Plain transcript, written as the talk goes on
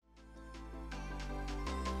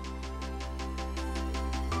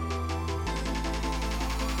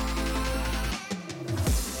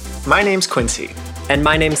My name's Quincy. And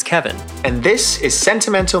my name's Kevin. And this is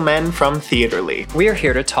Sentimental Men from Theaterly. We are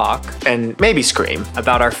here to talk, and maybe scream,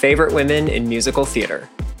 about our favorite women in musical theater.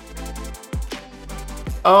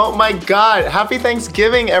 Oh my god, happy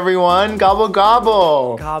Thanksgiving, everyone. Gobble,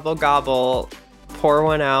 gobble. Gobble, gobble. Pour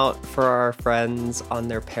one out for our friends on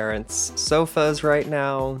their parents' sofas right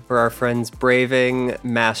now, for our friends braving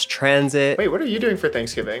mass transit. Wait, what are you doing for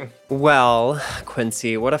Thanksgiving? Well,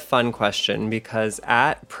 Quincy, what a fun question, because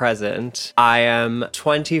at present, I am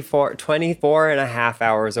 24 and a half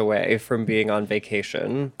hours away from being on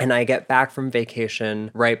vacation, and I get back from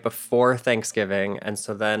vacation right before Thanksgiving, and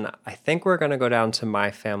so then I think we're going to go down to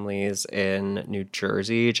my family's in New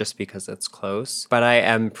Jersey just because it's close, but I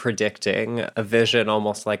am predicting a vision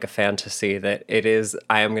almost like a fantasy that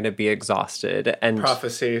I am going to be exhausted. And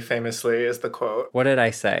prophecy, famously, is the quote. What did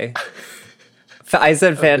I say? I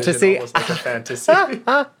said fantasy. Almost like a fantasy.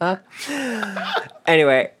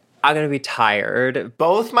 Anyway, I'm going to be tired.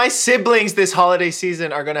 Both my siblings this holiday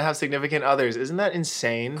season are going to have significant others. Isn't that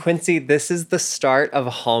insane? Quincy, this is the start of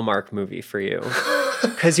a Hallmark movie for you.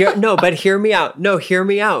 But hear me out. No, hear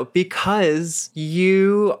me out. Because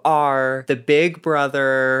you are the big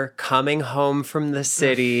brother coming home from the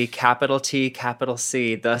city, capital T, capital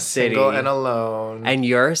C, the city. Single and alone. And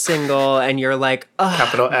you're single and you're like, oh,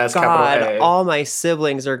 capital S, God, capital A. All my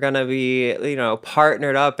siblings are going to be,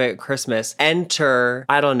 partnered up at Christmas. Enter,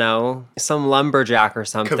 I don't know, some lumberjack or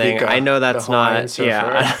something. Kavika, I know that's not,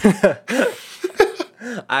 yeah.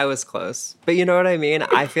 I was close. But you know what I mean?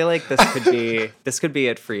 I feel like this could be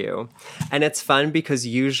it for you. And it's fun because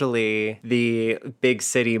usually the big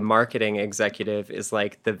city marketing executive is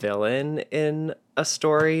like the villain in a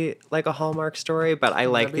story, like a Hallmark story, but I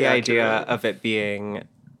like the idea of it being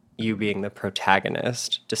you being the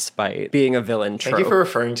protagonist despite being a villain trope. Thank you for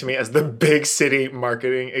referring to me as the big city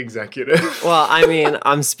marketing executive. Well, I mean,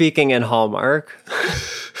 I'm speaking in Hallmark.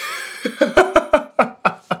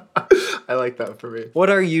 I like that for me. What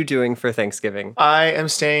are you doing for Thanksgiving? I am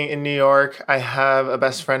staying in New York. I have a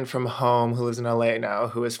best friend from home who lives in LA now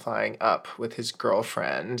who is flying up with his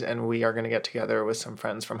girlfriend, and we are going to get together with some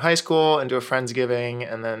friends from high school and do a Friendsgiving,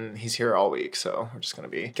 and then he's here all week, so we're just going to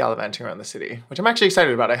be gallivanting around the city, which I'm actually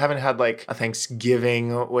excited about. I haven't had like a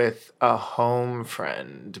Thanksgiving with a home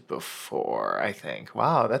friend before, I think.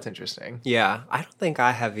 Wow, that's interesting. Yeah, I don't think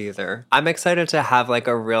I have either. I'm excited to have like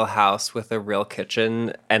a real house with a real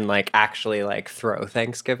kitchen and like actually like throw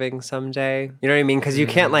Thanksgiving someday. You know what I mean? Because you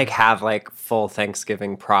can't like have like full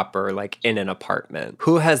Thanksgiving proper like in an apartment.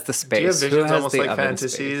 Who has the space? Do you have visions Who has almost the like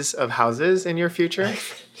fantasies space? Of houses in your future?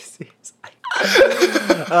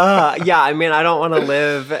 Yeah, I mean, I don't want to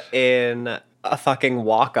live in a fucking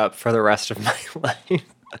walk-up for the rest of my life.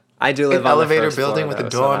 I do live an on elevator the first building floor, with a though,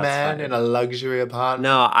 doorman so in a luxury apartment.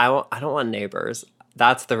 No, I don't want neighbors.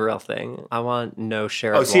 That's the real thing. I want no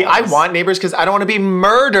shared walls. I want neighbors because I don't want to be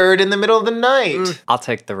murdered in the middle of the night. I'll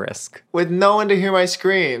take the risk. With no one to hear my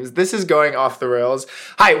screams. This is going off the rails.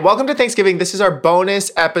 Hi, welcome to Thanksgiving. This is our bonus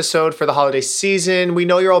episode for the holiday season. We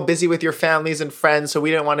know you're all busy with your families and friends, so we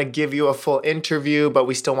didn't want to give you a full interview, but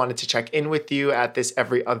we still wanted to check in with you at this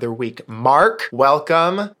every other week mark.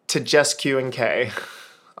 Welcome to Just Q and K.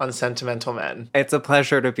 On Sentimental Men. It's a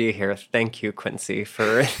pleasure to be here. Thank you, Quincy,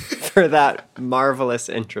 for that marvelous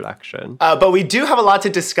introduction. But we do have a lot to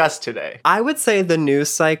discuss today. I would say the news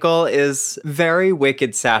cycle is very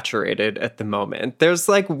Wicked saturated at the moment. There's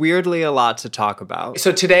like weirdly a lot to talk about.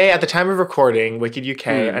 So today, at the time of recording, Wicked UK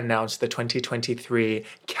announced the 2023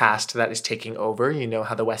 cast that is taking over. You know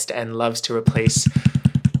how the West End loves to replace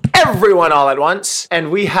everyone all at once.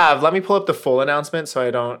 And we have, let me pull up the full announcement so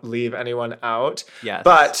I don't leave anyone out. Yes.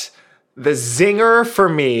 But the zinger for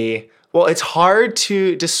me, well, it's hard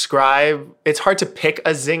to describe, it's hard to pick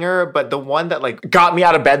a zinger, but the one that like got me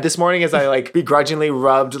out of bed this morning as I like begrudgingly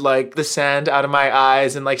rubbed like the sand out of my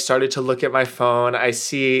eyes and like started to look at my phone, I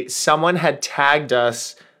see someone had tagged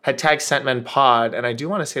Scentmen Pod, and I do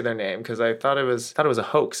want to say their name because I thought it was a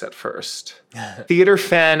hoax at first. Theater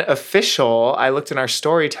Fan Official, I looked in our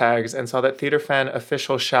story tags and saw that Theater Fan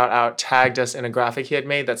Official shout out tagged us in a graphic he had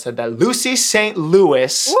made that said that Lucy St.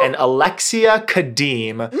 Louis and Alexia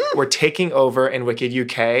Kadim were taking over in Wicked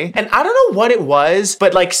UK. And I don't know what it was,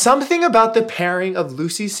 but like something about the pairing of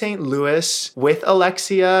Lucy St. Louis with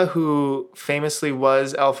Alexia, who famously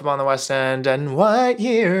was Elphaba on the West End. And what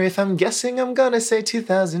year? If I'm guessing, I'm gonna say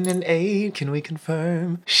 2008. Can we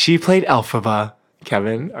confirm? She played Elphaba.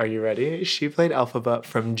 Kevin, are you ready? She played Elphaba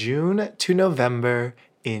from June to November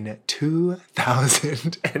in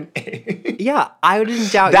 2008. Yeah, I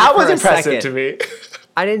didn't doubt that you was for a impressive second. to me.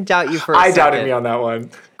 I didn't doubt you for a I second. doubted me on that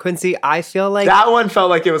one. Quincy, I feel like... That one felt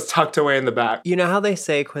like it was tucked away in the back. You know how they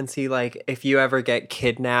say, Quincy, like, if you ever get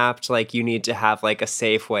kidnapped, like, you need to have, like, a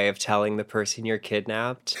safe way of telling the person you're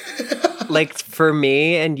kidnapped? Like, for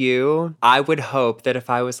me and you, I would hope that if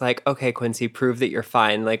I was like, okay, Quincy, prove that you're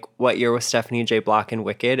fine. Like, what year was Stephanie J. Block in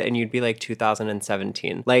Wicked? And you'd be like,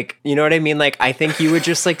 2017. Like, you know what I mean? Like, I think you would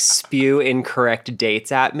just, like, spew incorrect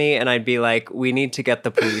dates at me. And I'd be like, we need to get the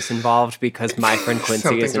police involved because my friend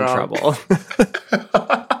Quincy is in trouble.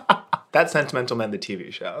 That's Sentimental Men, the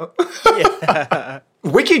TV show. Yeah.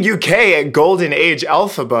 Wicked UK at Golden Age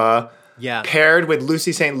Elphaba. Yeah. Paired with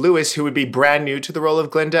Lucy St. Louis, who would be brand new to the role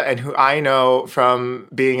of Glinda and who I know from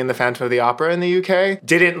being in the Phantom of the Opera in the UK,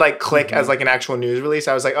 didn't like click as like an actual news release.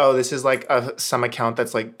 I was like, oh, this is like some account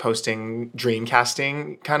that's like posting dream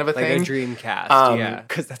casting kind of a thing. Like a dream cast, yeah.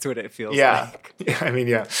 Because that's what it feels like. I mean,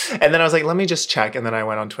 yeah. And then I was like, let me just check. And then I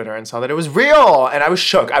went on Twitter and saw that it was real. And I was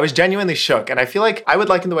shook. I was genuinely shook. And I feel like I would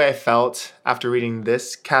liken the way I felt after reading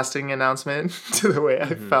this casting announcement to the way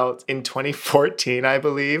I felt in 2014, I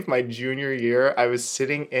believe, my junior year. I was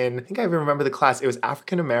sitting in, I think I remember the class, it was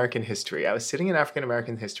African American history. I was sitting in African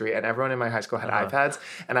American history and everyone in my high school had iPads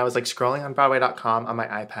and I was like scrolling on Broadway.com on my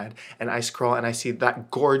iPad and I scroll and I see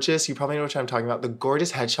that gorgeous, you probably know what I'm talking about, the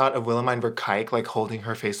gorgeous headshot of Willemijn Verkijk like holding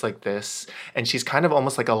her face like this and she's kind of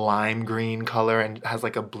almost like a lime green color and has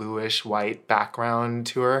like a bluish white background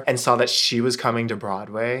to her and saw that she was coming to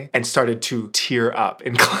Broadway and started to tear up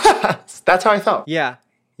in class. That's how I felt. Yeah.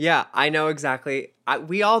 Yeah, I know exactly.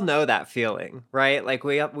 We all know that feeling, right? Like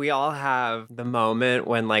we all have the moment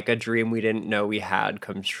when like a dream we didn't know we had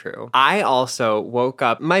comes true. I also woke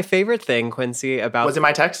up. My favorite thing, Quincy, about... Was it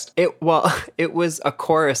my text? It was a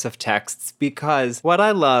chorus of texts because what I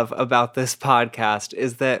love about this podcast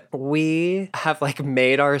is that we have like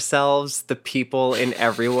made ourselves the people in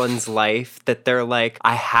everyone's life that they're like,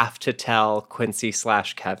 I have to tell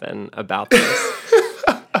Quincy/Kevin about this.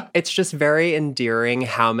 It's just very endearing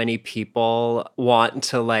how many people want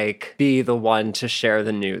to like be the one to share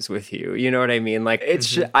the news with you. You know what I mean? Like it's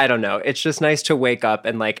just, I don't know. It's just nice to wake up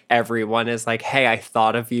and like everyone is like, hey, I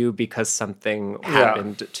thought of you because something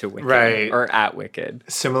happened to Wicked or at Wicked.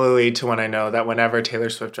 Similarly to when I know that whenever Taylor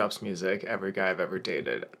Swift drops music, every guy I've ever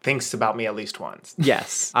dated thinks about me at least once.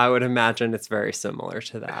 Yes, I would imagine it's very similar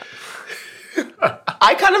to that.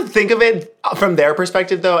 I kind of think of it from their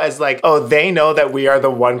perspective, though, as like, oh, they know that we are the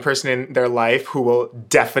one person in their life who will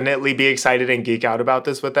definitely be excited and geek out about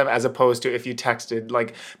this with them, as opposed to if you texted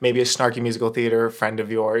like maybe a snarky musical theater friend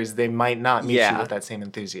of yours, they might not meet you with that same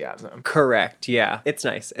enthusiasm. Correct. Yeah. It's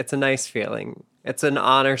nice. It's a nice feeling. It's an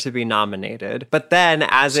honor to be nominated. But then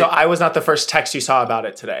So I was not the first text you saw about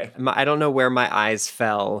it today. I don't know where my eyes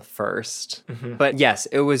fell first. But yes,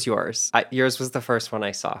 it was yours. Yours was the first one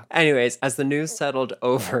I saw. Anyways, as the news settled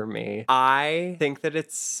over me, I think that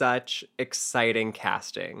it's such exciting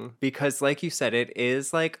casting. Because like you said, it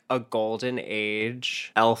is like a golden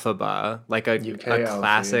age Elphaba. Like a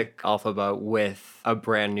classic Elphaba with a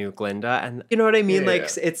brand new Glinda. And you know what I mean?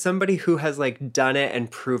 It's somebody who has like done it and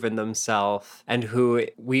proven themselves. And who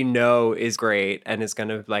we know is great and is going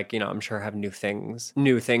to like, you know, I'm sure have new things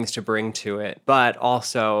to bring to it. But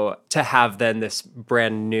also to have then this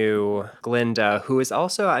brand new Glinda, who is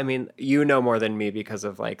also, I mean, you know more than me because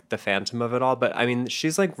of like the Phantom of it all. But I mean,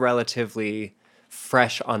 she's like relatively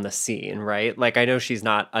fresh on the scene, right? Like I know she's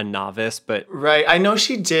not a novice, but... Right. I know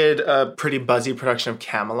she did a pretty buzzy production of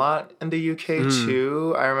Camelot in the UK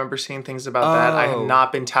too. I remember seeing things about that. I have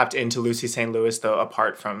not been tapped into Lucy St. Louis though,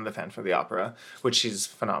 apart from the Phantom of the Opera, which she's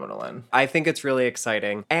phenomenal in. I think it's really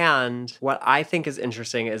exciting. And what I think is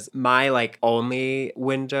interesting is my like only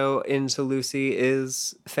window into Lucy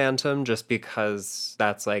is Phantom, just because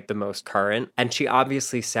that's like the most current. And she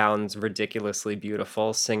obviously sounds ridiculously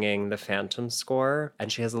beautiful singing the Phantom score.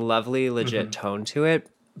 And she has a lovely, legit tone to it.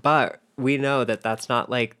 But we know that that's not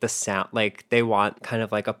like the sound, like they want kind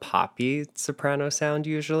of like a poppy soprano sound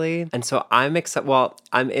usually. And so I'm excited. Well,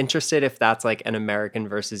 I'm interested if that's like an American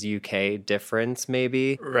versus UK difference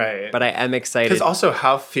maybe. Right. But I am excited. Because also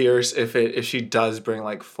how fierce if she does bring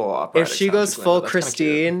like full opera. If she goes full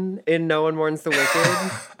Christine in No One Mourns the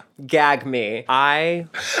Wicked, gag me.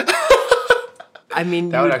 I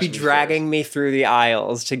mean, you would be dragging me through the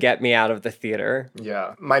aisles to get me out of the theater.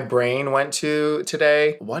 Yeah. My brain went to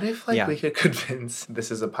today, what if like we could convince,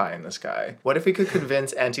 this is a pie in the sky, what if we could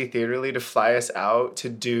convince Anti-Theaterly to fly us out to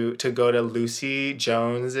go to Lucy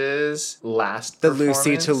Jones's last performance?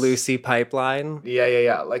 Lucy to Lucy pipeline?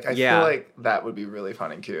 Yeah. Like I feel like that would be really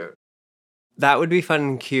fun and cute. That would be fun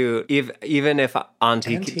and cute. Even if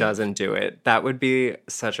Auntie Auntie. doesn't do it, that would be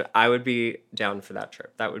I would be down for that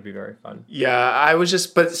trip. That would be very fun. Yeah, I was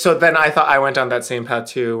just, but so then I thought I went down that same path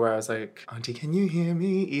too, where I was like, Auntie, can you hear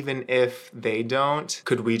me? Even if they don't,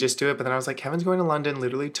 could we just do it? But then I was like, Kevin's going to London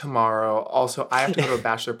literally tomorrow. Also, I have to go to a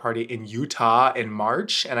bachelor party in Utah in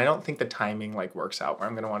March, and I don't think the timing like works out where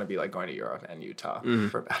I'm going to want to be like going to Europe and Utah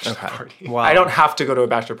for a bachelor party. Wow. I don't have to go to a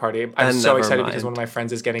bachelor party. I'm And so never excited mind. because one of my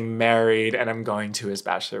friends is getting married, and I'm going to his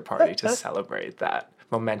bachelor party to celebrate that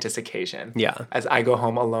momentous occasion. Yeah. As I go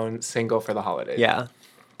home alone, single for the holidays. Yeah.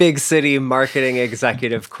 Big city marketing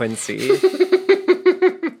executive Quincy.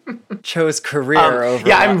 Chose career over.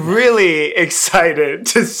 Yeah, I'm really excited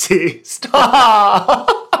to see. Stop.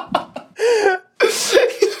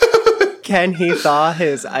 Can he thaw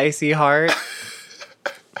his icy heart?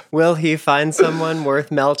 Will he find someone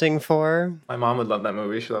worth melting for? My mom would love that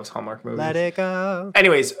movie. She loves Hallmark movies. Let it go.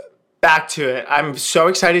 Anyways, back to it. I'm so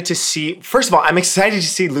excited to see. First of all, I'm excited to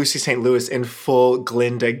see Lucy St. Louis in full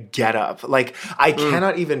Glinda getup. Like, I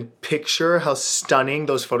cannot even picture how stunning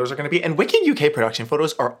those photos are going to be. And Wicked UK production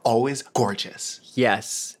photos are always gorgeous.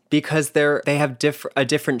 Yes, because they have a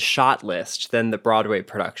different shot list than the Broadway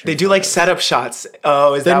production. They do like setup shots.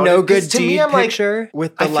 Oh, is the that what no it- 'cause good to me, deed I'm like, picture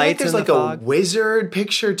with the I feel like lights there's and like the a fog. wizard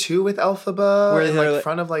picture too with Elphaba Where in they're like like-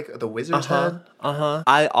 front of like the wizard's head.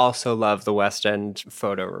 I also love the West End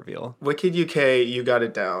photo reveal. Wicked UK, you got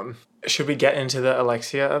it down. Should we get into the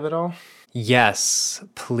Alexia of it all? Yes,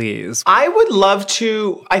 please. I would love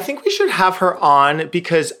to. I think we should have her on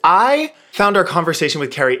because I found our conversation with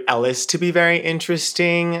Carrie Ellis to be very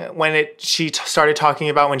interesting when she started talking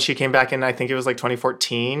about when she came back in, I think it was like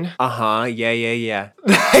 2014. Yeah.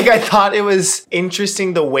 Like, I thought it was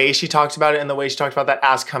interesting the way she talked about it and the way she talked about that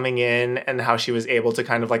ass coming in and how she was able to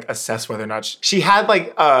kind of like assess whether or not she had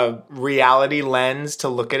like a reality lens to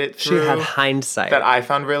look at it She through. had hindsight. That I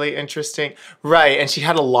found really interesting. Right. And she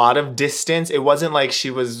had a lot of distance. It wasn't like she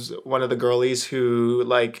was one of the girlies who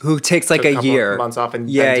takes like took a couple year. months off and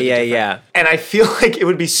Yeah, then did it yeah, different. yeah. And I feel like it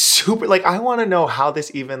would be super, like, I want to know how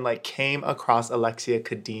this even like came across Alexia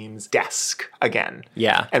Kadim's desk again.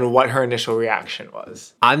 Yeah. And what her initial reaction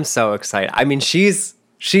was. I'm so excited. I mean, she's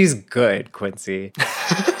good, Quincy.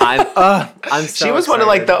 I'm so She was one of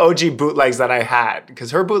like excited. the OG bootlegs that I had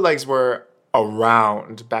because her bootlegs were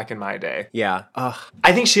around back in my day. Yeah. Ugh.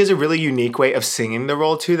 I think she has a really unique way of singing the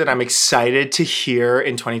role too that I'm excited to hear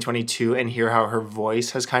in 2022 and hear how her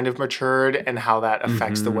voice has kind of matured and how that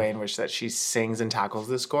affects the way in which that she sings and tackles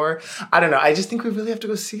the score. I don't know. I just think we really have to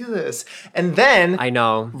go see this. And then I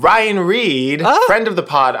know. Ryan Reed, friend of the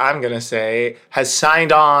pod, I'm going to say, has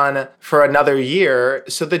signed on for another year.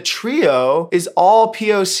 So the trio is all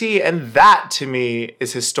POC and that to me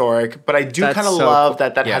is historic. But I do That's kind of so love cool.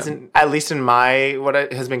 that Yeah. hasn't, at least in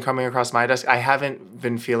what has been coming across my desk, I haven't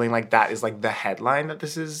been feeling like that is like the headline that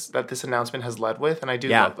this announcement has led with, and I do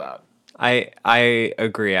love that. I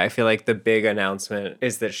agree. I feel like the big announcement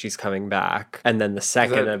is that she's coming back. And then the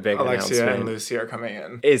second That big Alexia and announcement Lucy are coming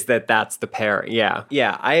in. is that's the pair. Yeah.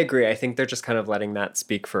 Yeah, I agree. I think they're just kind of letting that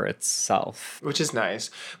speak for itself. Which is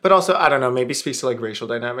nice. But also, I don't know, maybe speaks to like racial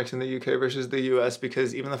dynamics in the UK versus the US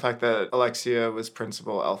because even the fact that Alexia was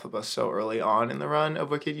principal Elphaba so early on in the run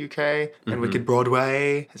of Wicked UK and Wicked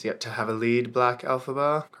Broadway has yet to have a lead black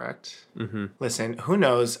Elphaba, correct? Mm-hmm. Listen, who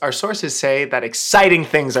knows? Our sources say that exciting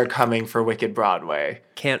things are coming for Wicked Broadway.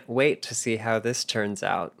 Can't wait to see how this turns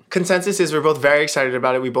out. Consensus is we're both very excited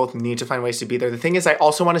about it. We both need to find ways to be there. The thing is, I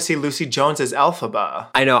also want to see Lucy Jones as Elphaba.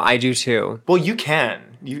 I know, I do too. Well, you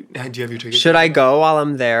can. Do you have your ticket? Should I go while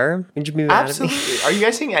I'm there? Would you be mad at me? Absolutely. Are you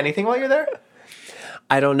guys seeing anything while you're there?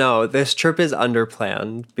 I don't know. This trip is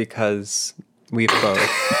underplanned because we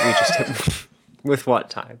just with what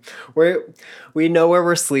time? We know where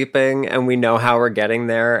we're sleeping and we know how we're getting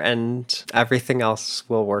there and everything else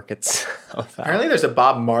will work itself out. Apparently there's a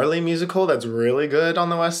Bob Marley musical that's really good on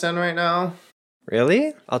the West End right now.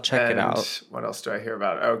 Really? I'll check it And out. what else do I hear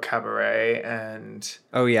about? Oh, Cabaret and...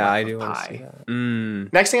 Oh yeah, I do Pie. want to see that.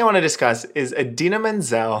 Next thing I want to discuss is Idina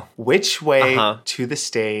Menzel, Which Way to the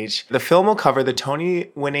Stage. The film will cover the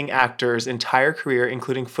Tony-winning actor's entire career,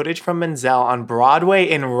 including footage from Menzel on Broadway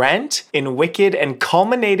in Rent, in Wicked, and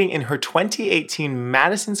culminating in her 2018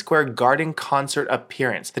 Madison Square Garden concert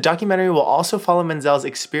appearance. The documentary will also follow Menzel's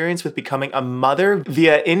experience with becoming a mother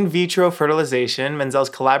via in vitro fertilization. Menzel's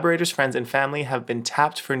collaborators, friends, and family have been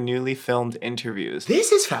tapped for newly filmed interviews.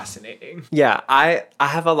 This is fascinating. Yeah, I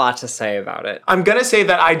have a lot to say about it. I'm gonna say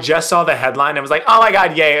that I just saw the headline and was like, oh my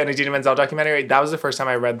god, yay, an Idina Menzel documentary. That was the first time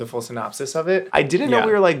I read the full synopsis of it. I didn't know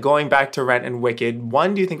we were like going back to Rent and Wicked.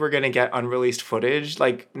 One, do you think we're gonna get unreleased footage,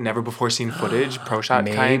 like never before seen footage, pro shot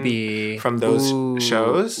Maybe. kind from those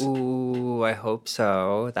shows? Ooh, I hope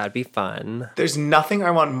so. That'd be fun. There's nothing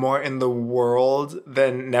I want more in the world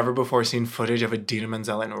than never before seen footage of Idina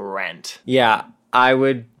Menzel in Rent. Yeah, I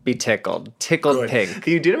would be tickled. Tickled pink.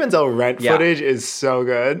 The Idina Menzel Rent footage is so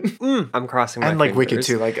good. I'm crossing my And like fingers. Wicked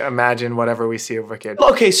too. Like imagine whatever we see of Wicked.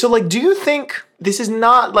 Okay, so like do you think this is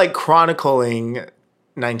not like chronicling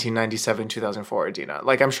 1997, 2004 Idina?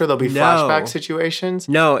 Like I'm sure there'll be flashback situations.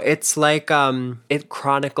 No, it's like it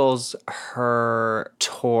chronicles her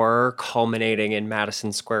tour culminating in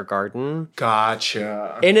Madison Square Garden.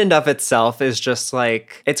 Gotcha. In and of itself is just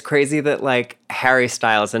like, it's crazy that like Harry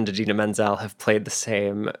Styles and Idina Menzel have played the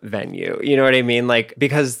same venue. You know what I mean? Like,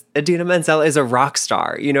 because Idina Menzel is a rock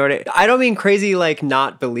star. You know what I don't mean crazy like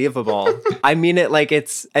not believable. I mean it like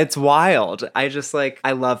it's wild. I just like,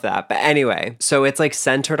 I love that. But anyway, so it's like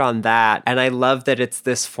centered on that. And I love that it's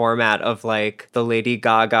this format of like the Lady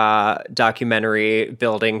Gaga documentary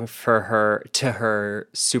building for her to her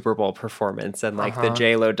Super Bowl performance and like the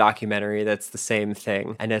J-Lo documentary that's the same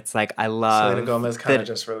thing. And it's like, I love Selena Gomez kind of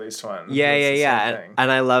just released one. Yeah.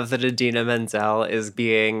 And I love that Idina Menzel is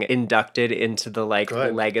being inducted into the like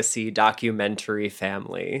legacy documentary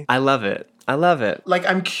family. I love it. I love it. Like,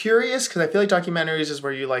 I'm curious because I feel like documentaries is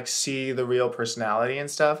where you like see the real personality and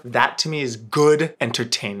stuff. That to me is good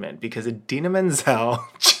entertainment because Idina Menzel,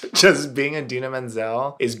 just being Idina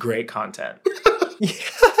Menzel, is great content.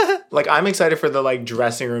 Like, I'm excited for the like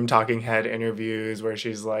dressing room talking head interviews where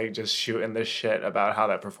she's like just shooting the shit about how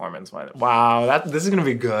that performance went. Wow, this is gonna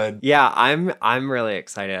be good. Yeah, I'm really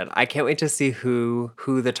excited. I can't wait to see who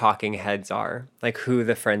the talking heads are, like who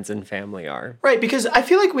the friends and family are. Right, because I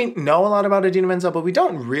feel like we know a lot about Idina Menzel, but we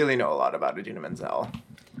don't really know a lot about Idina Menzel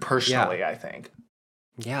personally. I think.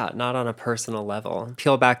 Yeah, not on a personal level.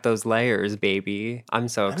 Peel back those layers, baby. I'm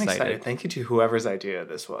excited. Thank you to whoever's idea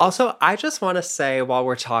this was. Also, I just want to say while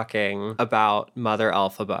we're talking about Mother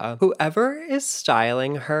Elphaba, whoever is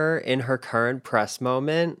styling her in her current press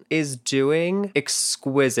moment is doing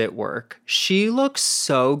exquisite work. She looks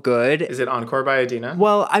so good. Is it Encore by Idina?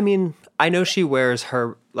 Well, I mean, I know she wears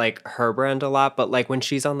her brand a lot, but like when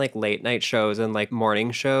she's on like late night shows and like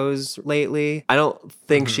morning shows lately, I don't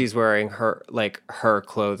think she's wearing her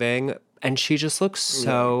clothing. And she just looks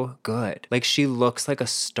so good. Like she looks like a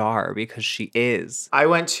star because she is. I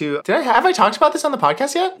went to, have I talked about this on the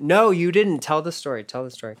podcast yet? No, you didn't. Tell the story.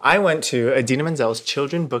 I went to Idina Menzel's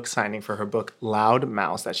children book signing for her book Loud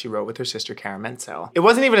Mouse that she wrote with her sister Cara Menzel. It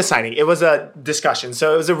wasn't even a signing. It was a discussion.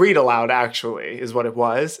 So it was a read aloud actually is what it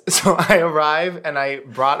was. So I arrived and I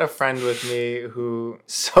brought a friend with me who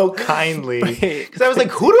so kindly, because I was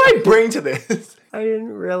like, who do I bring to this? I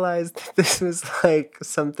didn't realize that this was like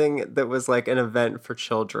something that was like an event for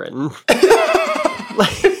children.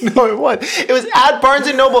 No, it was. It was at Barnes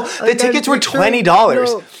and Noble. The tickets were $20.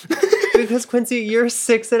 No, because Quincy, you're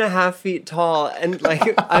 6.5 feet tall, and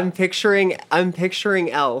like I'm picturing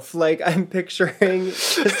Elf. Like I'm picturing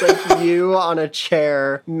just like you on a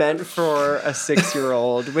chair meant for a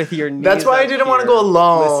 6-year-old with your knees. That's why I didn't want to go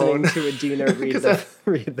alone. Listening to Idina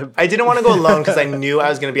read the book. I didn't want to go alone because I knew I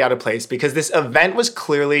was going to be out of place because this event was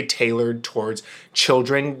clearly tailored towards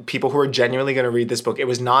children, people who are genuinely going to read this book. It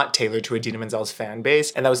was not tailored to Idina Menzel's fan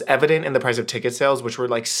base, and that was evident in the price of ticket sales, which were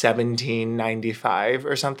like $17.95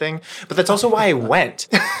 or something. But that's also why I went.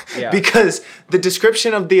 Because the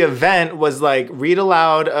description of the event was like read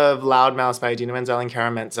aloud of Loud Mouse by Idina Menzel and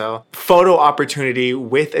Cara Menzel, photo opportunity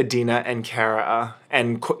with Idina and Cara,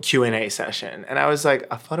 and Q&A session. And I was like,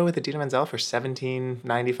 a photo with Idina Menzel for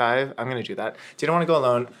 $17.95? I'm going to do that. Didn't want to go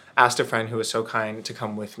alone. Asked a friend who was so kind to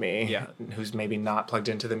come with me, who's maybe not plugged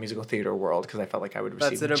into the musical theater world because I felt like I would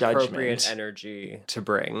receive judgment. That's an appropriate energy to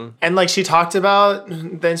bring. And like she talked about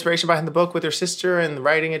the inspiration behind the book with her sister and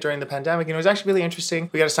writing it during the pandemic. And it was actually really interesting.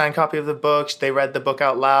 We got a signed copy of the book. They read the book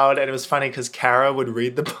out loud. And it was funny because Cara would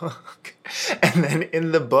read the book. And then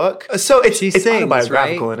in the book, so it's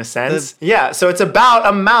autobiographical, right? In a sense. So it's about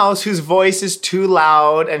a mouse whose voice is too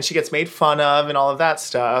loud and she gets made fun of and all of that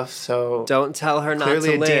stuff. So don't tell her not to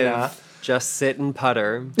live. Just sit and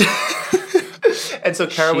putter. And so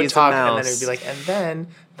Cara would talk and then it would be like, and then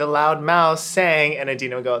the loud mouse sang and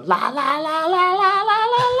Idina would go, la, la, la, la, la, la,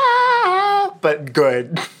 la, la, but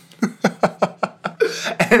good.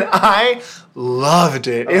 And I loved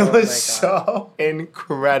it. Oh It my was God. so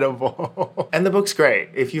incredible. And the book's great.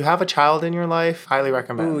 If you have a child in your life, highly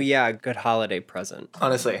recommend. Ooh, yeah, good holiday present.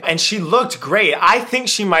 Honestly. And she looked great. I think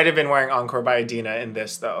she might have been wearing Encore by Adina in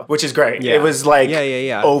this, though, which is great. Yeah. It was like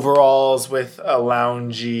Yeah. overalls with a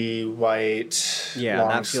loungy white Yeah, long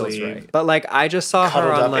that feels sleeve, right. But like, I just saw her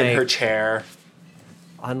cuddled on up in her like chair.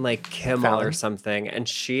 Kimmel Fallon? or something, and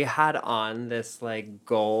she had on this like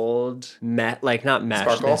gold not mesh,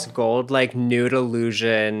 Sparkle? this gold like nude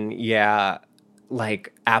illusion, yeah,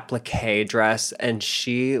 like applique dress, and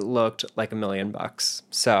she looked like $1 million.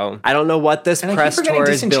 So I don't know what this And I keep press forgetting tour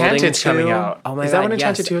is building Disenchanted's to. coming out. Oh my Is god, that when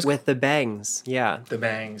Enchanted yes, 2 is with the bangs, yeah. The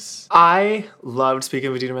bangs. I loved, speaking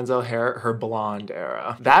of Idina Menzel hair, her blonde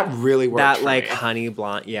era. That really worked That for like me. honey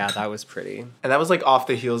blonde, yeah, that was pretty. And that was like off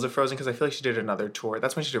the heels of Frozen because I feel like she did another tour.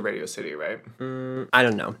 That's when she did Radio City, right? I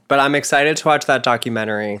don't know, but I'm excited to watch that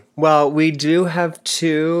documentary. Well, we do have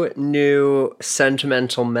 2 new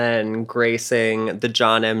sentimental men gracing the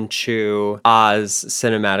John M. Chu Oz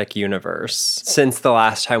cinematic universe since the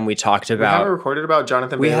last time we talked We haven't about. recorded about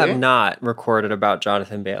Jonathan We Bailey. have not recorded about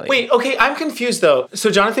Jonathan Bailey. Wait, okay, I'm confused though.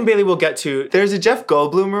 So Jonathan Bailey we'll get to. There's a Jeff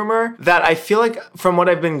Goldblum rumor that I feel like from what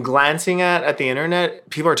I've been glancing at the internet,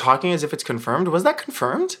 people are talking as if it's confirmed. Was that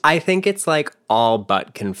confirmed? I think it's like all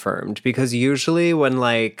but confirmed because usually when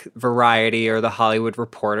like Variety or the Hollywood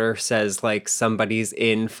Reporter says like somebody's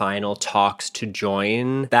in final talks to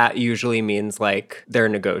join, that usually means like they're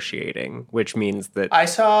negotiating, which means that I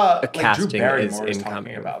saw like, casting Drew Barrymore is was incoming.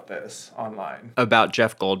 talking about this online. about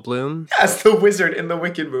Jeff Goldblum. As the wizard in the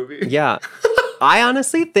Wicked movie. Yeah. I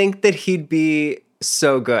honestly think that he'd be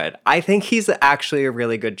so good. I think he's actually a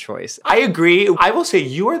really good choice. I agree. I will say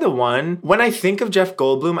you are the one. When I think of Jeff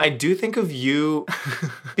Goldblum, I do think of you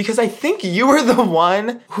because I think you were the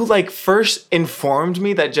one who like first informed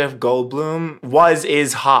me that Jeff Goldblum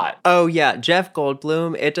is hot. Oh yeah, Jeff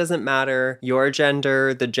Goldblum, it doesn't matter your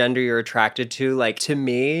gender, the gender you're attracted to. Like to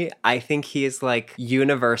me, I think he is like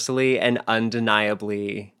universally and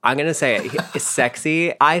undeniably, I'm going to say it,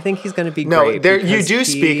 sexy. I think he's going to be No, great. there you because do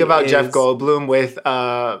speak he about Jeff is Goldblum with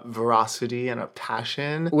veracity and a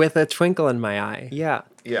passion. with a twinkle in my eye. Yeah.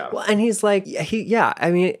 Yeah. Well, and he's like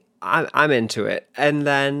I mean, I'm into it. And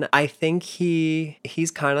then I think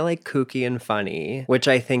he's kind of like kooky and funny, which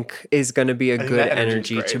I think is going to be a think good that energy's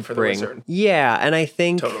energy great to for the bring. wizard. Yeah, and I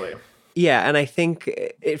think Totally. Yeah, and I think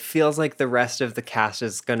it feels like the rest of the cast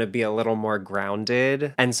is going to be a little more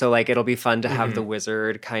grounded. And so like it'll be fun to have the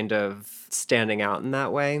wizard kind of standing out in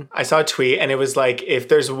that way. I saw a tweet and it was like, if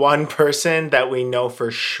there's one person that we know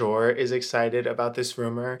for sure is excited about this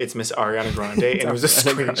rumor, it's Miss Ariana Grande. And it was a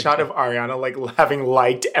screenshot of Ariana like having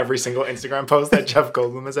liked every single Instagram post that Jeff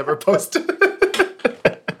Goldblum has ever posted.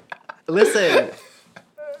 Listen,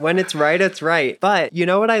 when it's right, it's right. But you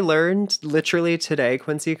know what I learned literally today,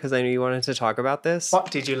 Quincy, because I knew you wanted to talk about this? What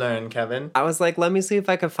did you learn, Kevin? I was like, let me see if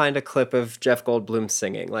I could find a clip of Jeff Goldblum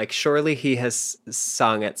singing. Like, surely he has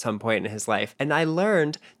sung at some point in his life. And I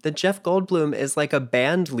learned that Jeff Goldblum is like a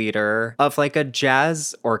band leader of like a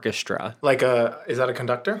jazz orchestra. Like is that a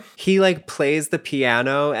conductor? He like plays the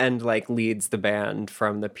piano and like leads the band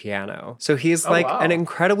from the piano. So he's like wow. an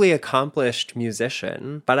incredibly accomplished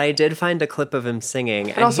musician. But I did find a clip of him singing.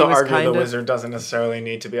 And Also, he was argue kind the of, wizard doesn't necessarily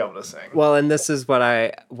need to be able to sing. well, and this is what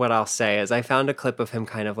I'll say is I found a clip of him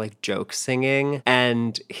kind of like joke singing,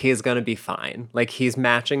 and he's gonna be fine. Like he's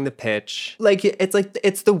matching the pitch. Like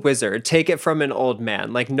it's the wizard. Take it from an old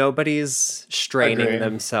man. Like nobody's straining Agreed.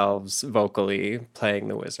 themselves vocally playing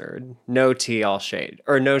the wizard. No tea, all shade,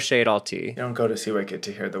 or no shade, all tea. You don't go to see Wicked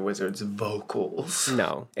to hear the wizard's vocals.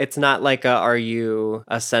 No, it's not like are you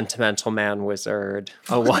a sentimental man wizard,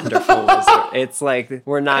 a wonderful wizard? It's like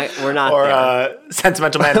we're not Or there.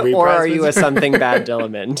 Sentimental Man reprise. Or are you a wizard. something bad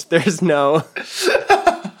Dillamond? There's no.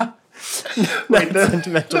 Wait,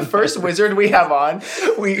 the first wizard we have on,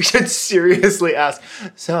 we should seriously ask,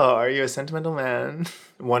 so are you a sentimental man?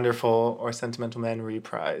 Wonderful or sentimental man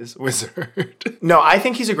reprise wizard. No, I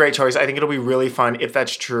think he's a great choice. I think it'll be really fun if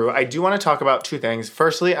that's true. I do want to talk about two things.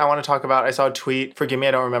 Firstly, I want to talk about, I saw a tweet, forgive me,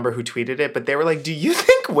 I don't remember who tweeted it, but they were like, do you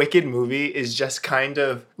think Wicked movie is just kind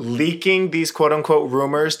of leaking these quote unquote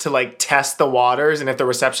rumors to like test the waters, and if the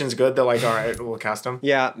reception's good, they're like, all right, we'll cast him?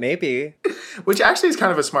 Yeah, maybe. Which actually is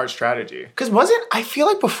kind of a smart strategy. Because I feel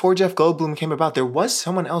like before Jeff Goldblum came about, there was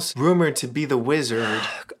someone else rumored to be the wizard.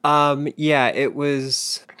 Yeah, it was.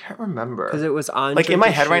 I can't remember. Because it was Andre Like in my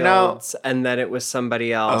head right now, and then it was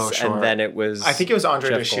somebody else, and then it was. I think it was Andre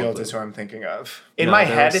Jeff DeShields Goldblum. is who I'm thinking of. In No, my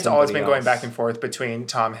there head, was it's always somebody been going else. back and forth between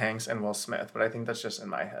Tom Hanks and Will Smith, but I think that's just in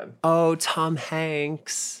my head. Oh, Tom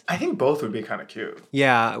Hanks. I think both would be kind of cute.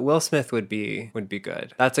 Yeah, Will Smith would be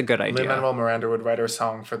good. That's a good idea. Lin-Manuel Miranda would write a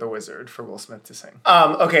song for The Wizard for Will Smith to sing.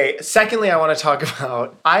 Okay, secondly, I want to talk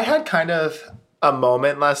about, I had kind of a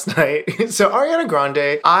moment last night. So Ariana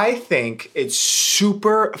Grande, I think it's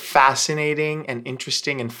super fascinating and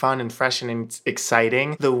interesting and fun and fresh and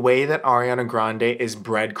exciting the way that Ariana Grande is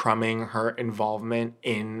breadcrumbing her involvement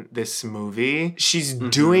in this movie. She's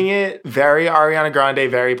doing it very Ariana Grande,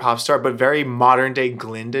 very pop star, but very modern day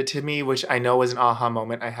Glinda to me, which I know was an aha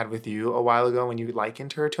moment I had with you a while ago when you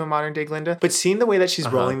likened her to a modern day Glinda. But seeing the way that she's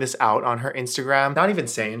rolling this out on her Instagram, not even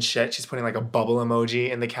saying shit, she's putting like a bubble emoji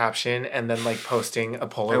in the caption and then like posting a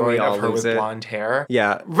Polaroid of her with blonde hair.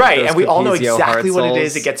 Yeah. Right. And we all know exactly what it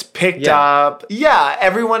is. It gets picked up. Yeah.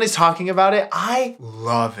 Everyone is talking about it. I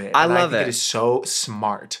love it. I love think it is so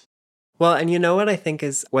smart. Well, and you know what I think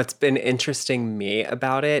is what's been interesting me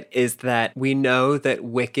about it is that we know that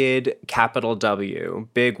Wicked, capital W,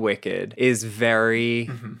 Big Wicked, is very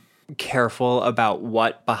careful about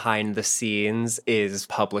what behind the scenes is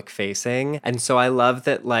public facing. And so I love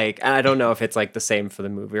that, like, and I don't know if it's like the same for the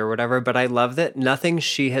movie or whatever, but I love that nothing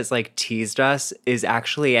she has like teased us is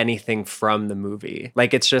actually anything from the movie.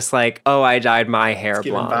 Like, it's just like, oh, I dyed my hair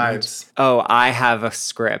blonde. Vibes. Oh, I have a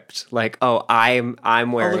script. Like, oh, I'm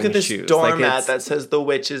wearing shoes. Look at this doormat that says The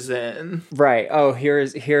Witch is in. Right. Oh,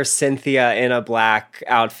 here's Cynthia in a black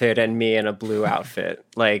outfit and me in a blue outfit.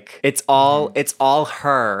 Like, it's all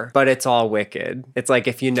her, but it's all Wicked. It's like,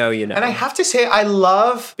 if you know, you know. And I have to say, I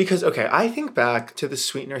love, because, okay, I think back to the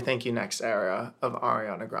Sweetener Thank You Next era of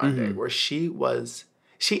Ariana Grande, where she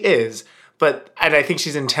is, but, and I think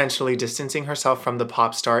she's intentionally distancing herself from the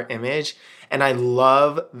pop star image. And I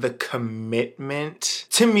love the commitment.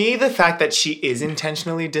 To me, the fact that she is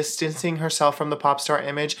intentionally distancing herself from the pop star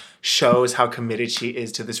image shows how committed she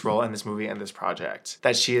is to this role and this movie and this project.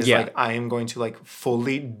 That she is like, I am going to like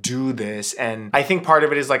fully do this. And I think part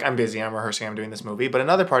of it is like, I'm busy, I'm rehearsing, I'm doing this movie. But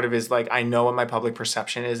another part of it is like, I know what my public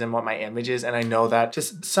perception is and what my image is. And I know that to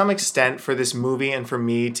some extent for this movie and for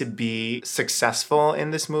me to be successful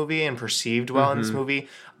in this movie and perceived well in this movie,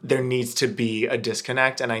 there needs to be a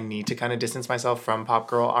disconnect, and I need to kind of distance myself from pop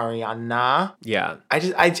girl Ariana. Yeah. I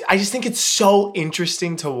just think it's so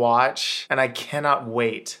interesting to watch, and I cannot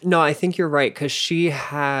wait. No, I think you're right, because she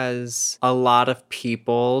has a lot of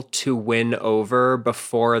people to win over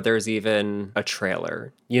before there's even a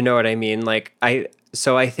trailer. You know what I mean? Like, I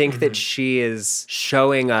think that she is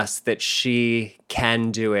showing us that she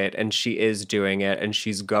can do it, and she is doing it, and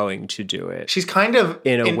she's going to do it. She's kind of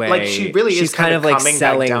in a way, like she really she's is kind of like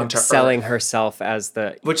selling herself as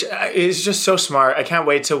the, which is just so smart. I can't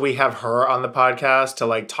wait till we have her on the podcast to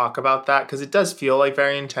like talk about that, because it does feel like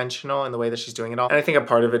very intentional in the way that she's doing it all. And I think a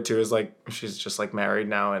part of it too is like she's just like married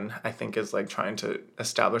now, and I think is like trying to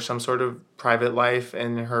establish some sort of private life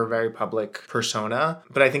in her very public persona.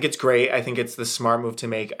 But I think it's great. I think it's the smart move to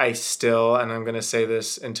make. I still, and I'm gonna say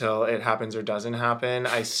this until it happens or doesn't happen,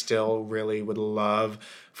 I still really would love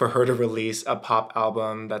for her to release a pop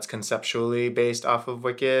album that's conceptually based off of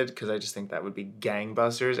Wicked, because I just think that would be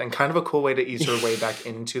gangbusters and kind of a cool way to ease her way back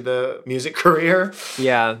into the music career.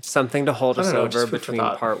 Yeah, something to hold us over between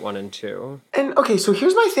part 1 and 2. And okay, so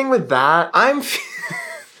here's my thing with that. I'm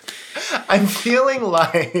feeling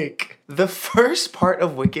like the first part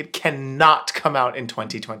of Wicked cannot come out in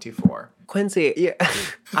 2024. Quincy,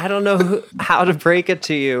 I don't know how to break it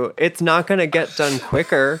to you. It's not going to get done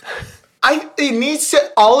quicker.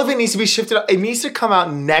 All of it needs to be shifted up. It needs to come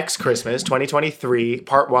out next Christmas, 2023,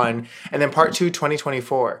 part 1, and then part 2,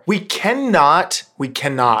 2024. We cannot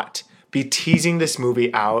be teasing this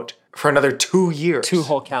movie out for another 2 years. 2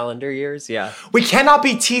 whole calendar years, yeah. We cannot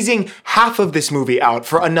be teasing half of this movie out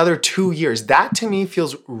for another 2 years. That to me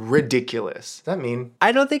feels ridiculous. Does that mean?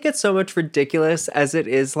 I don't think it's so much ridiculous as it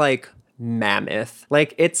is like mammoth.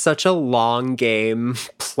 Like, it's such a long game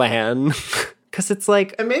plan. Because it's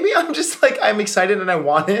like... And maybe I'm just like, I'm excited and I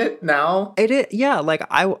want it now. It is, yeah, like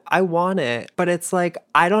I want it. But it's like,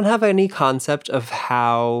 I don't have any concept of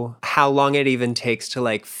how long it even takes to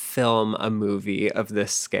like film a movie of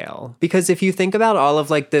this scale. Because if you think about all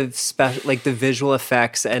of like the visual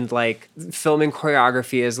effects and like filming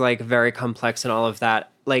choreography is like very complex and all of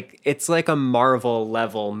that, like it's like a Marvel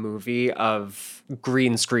level movie of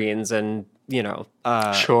green screens and, you know,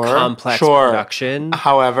 complex production.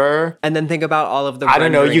 However, and then think about all of the, I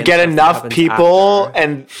don't know, you get enough people after.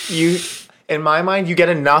 And you, in my mind, you get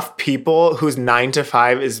enough people whose 9 to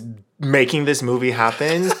 5 is making this movie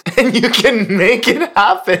happen, and you can make it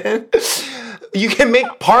happen. You can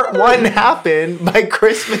make part 1 happen by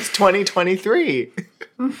Christmas 2023.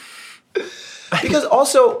 Because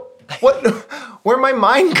also, where my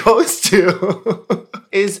mind goes to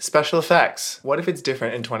is special effects. What if it's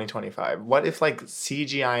different in 2025? What if like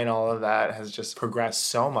CGI and all of that has just progressed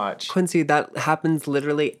so much? Quincy, that happens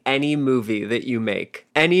literally any movie that you make.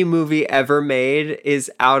 Any movie ever made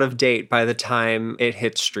is out of date by the time it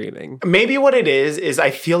hits streaming. Maybe what it is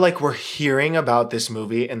I feel like we're hearing about this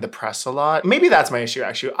movie in the press a lot. Maybe that's my issue,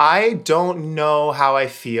 actually. I don't know how I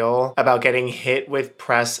feel about getting hit with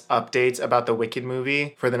press updates about the Wicked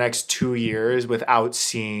movie for the next 2 years without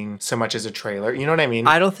seeing so much as a trailer. You know what I mean?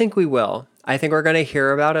 I don't think we will. I think we're going to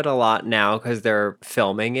hear about it a lot now because they're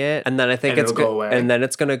filming it. And then I think it's go away. And then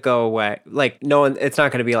it's going to go away. Like, no one, it's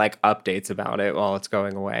not going to be like updates about it while it's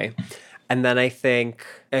going away. And then I think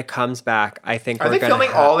it comes back. I think Are they filming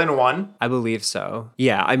all in one? I believe so.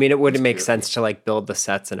 Yeah. I mean, it wouldn't make sense to like build the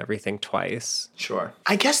sets and everything twice. Sure.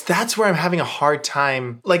 I guess that's where I'm having a hard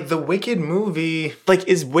time. Like the Wicked movie, like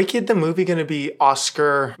is Wicked the movie going to be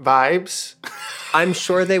Oscar vibes? I'm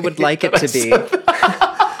sure they would like it to be.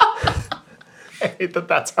 I hate that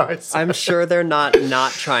that's how it's. I'm sure they're not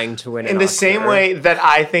trying to win. In the same way that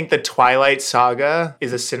I think the Twilight Saga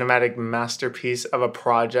is a cinematic masterpiece of a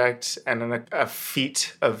project and a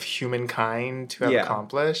feat of humankind to have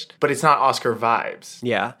accomplished, but it's not Oscar vibes.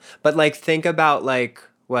 Yeah, but like think about like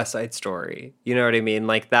West Side Story. You know what I mean?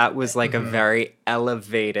 Like that was like a very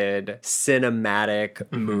elevated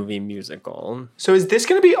cinematic movie musical. So is this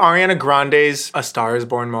going to be Ariana Grande's A Star Is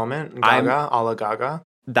Born moment? Gaga, a la Gaga?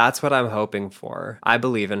 That's what I'm hoping for. I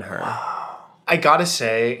believe in her. I gotta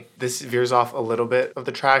say, this veers off a little bit of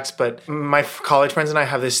the tracks, but my college friends and I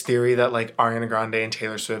have this theory that like Ariana Grande and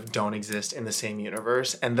Taylor Swift don't exist in the same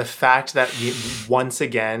universe. And the fact that once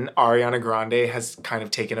again, Ariana Grande has kind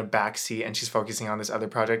of taken a backseat and she's focusing on this other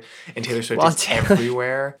project and Taylor Swift is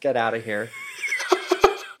everywhere. Get out of here.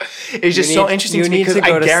 It's just so interesting to me because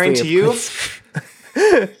I guarantee you...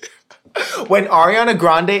 When Ariana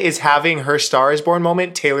Grande is having her Star Is Born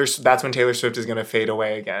moment, that's when Taylor Swift is going to fade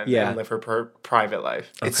away again and live her private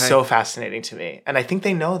life. Okay. It's so fascinating to me. And I think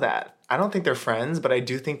they know that. I don't think they're friends, but I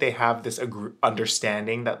do think they have this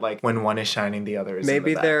understanding that like when one is shining, the other is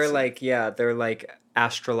maybe they're like, they're like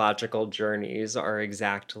astrological journeys are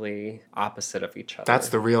exactly opposite of each other. That's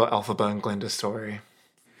the real Elphaba and Glinda story.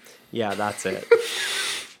 Yeah, that's it.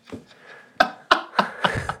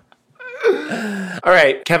 All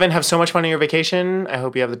right, Kevin, have so much fun on your vacation. I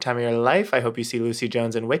hope you have the time of your life. I hope you see Lucy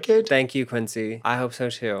Jones and Wicked. Thank you, Quincy. I hope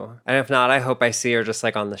so too. And if not, I hope I see her just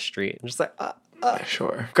like on the street. Just like,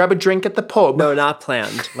 Sure. Grab a drink at the pub. No, not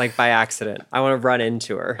planned. Like by accident. I want to run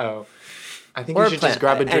into her. Oh. I think you should just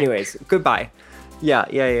grab a drink. Anyways, goodbye. Yeah.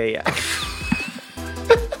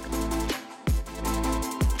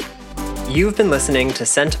 You've been listening to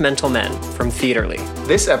Sentimental Men from Theaterly.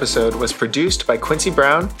 This episode was produced by Quincy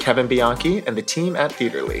Brown, Kevin Bianchi, and the team at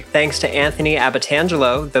Theaterly. Thanks to Anthony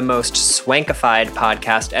Abatangelo, the most swankified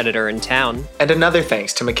podcast editor in town. And another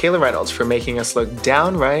thanks to Michaela Reynolds for making us look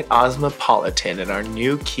downright Osmopolitan in our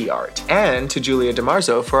new key art. And to Julia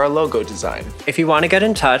DeMarzo for our logo design. If you want to get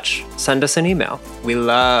in touch, send us an email. We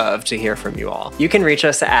love to hear from you all. You can reach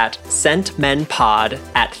us at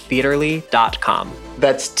sentmenpod@theaterly.com.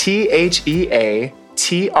 That's TheaTrely.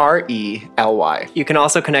 You can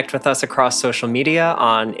also connect with us across social media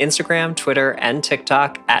on Instagram, Twitter, and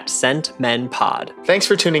TikTok at SentMenPod. Thanks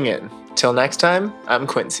for tuning in. Till next time, I'm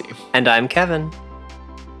Quincy. And I'm Kevin.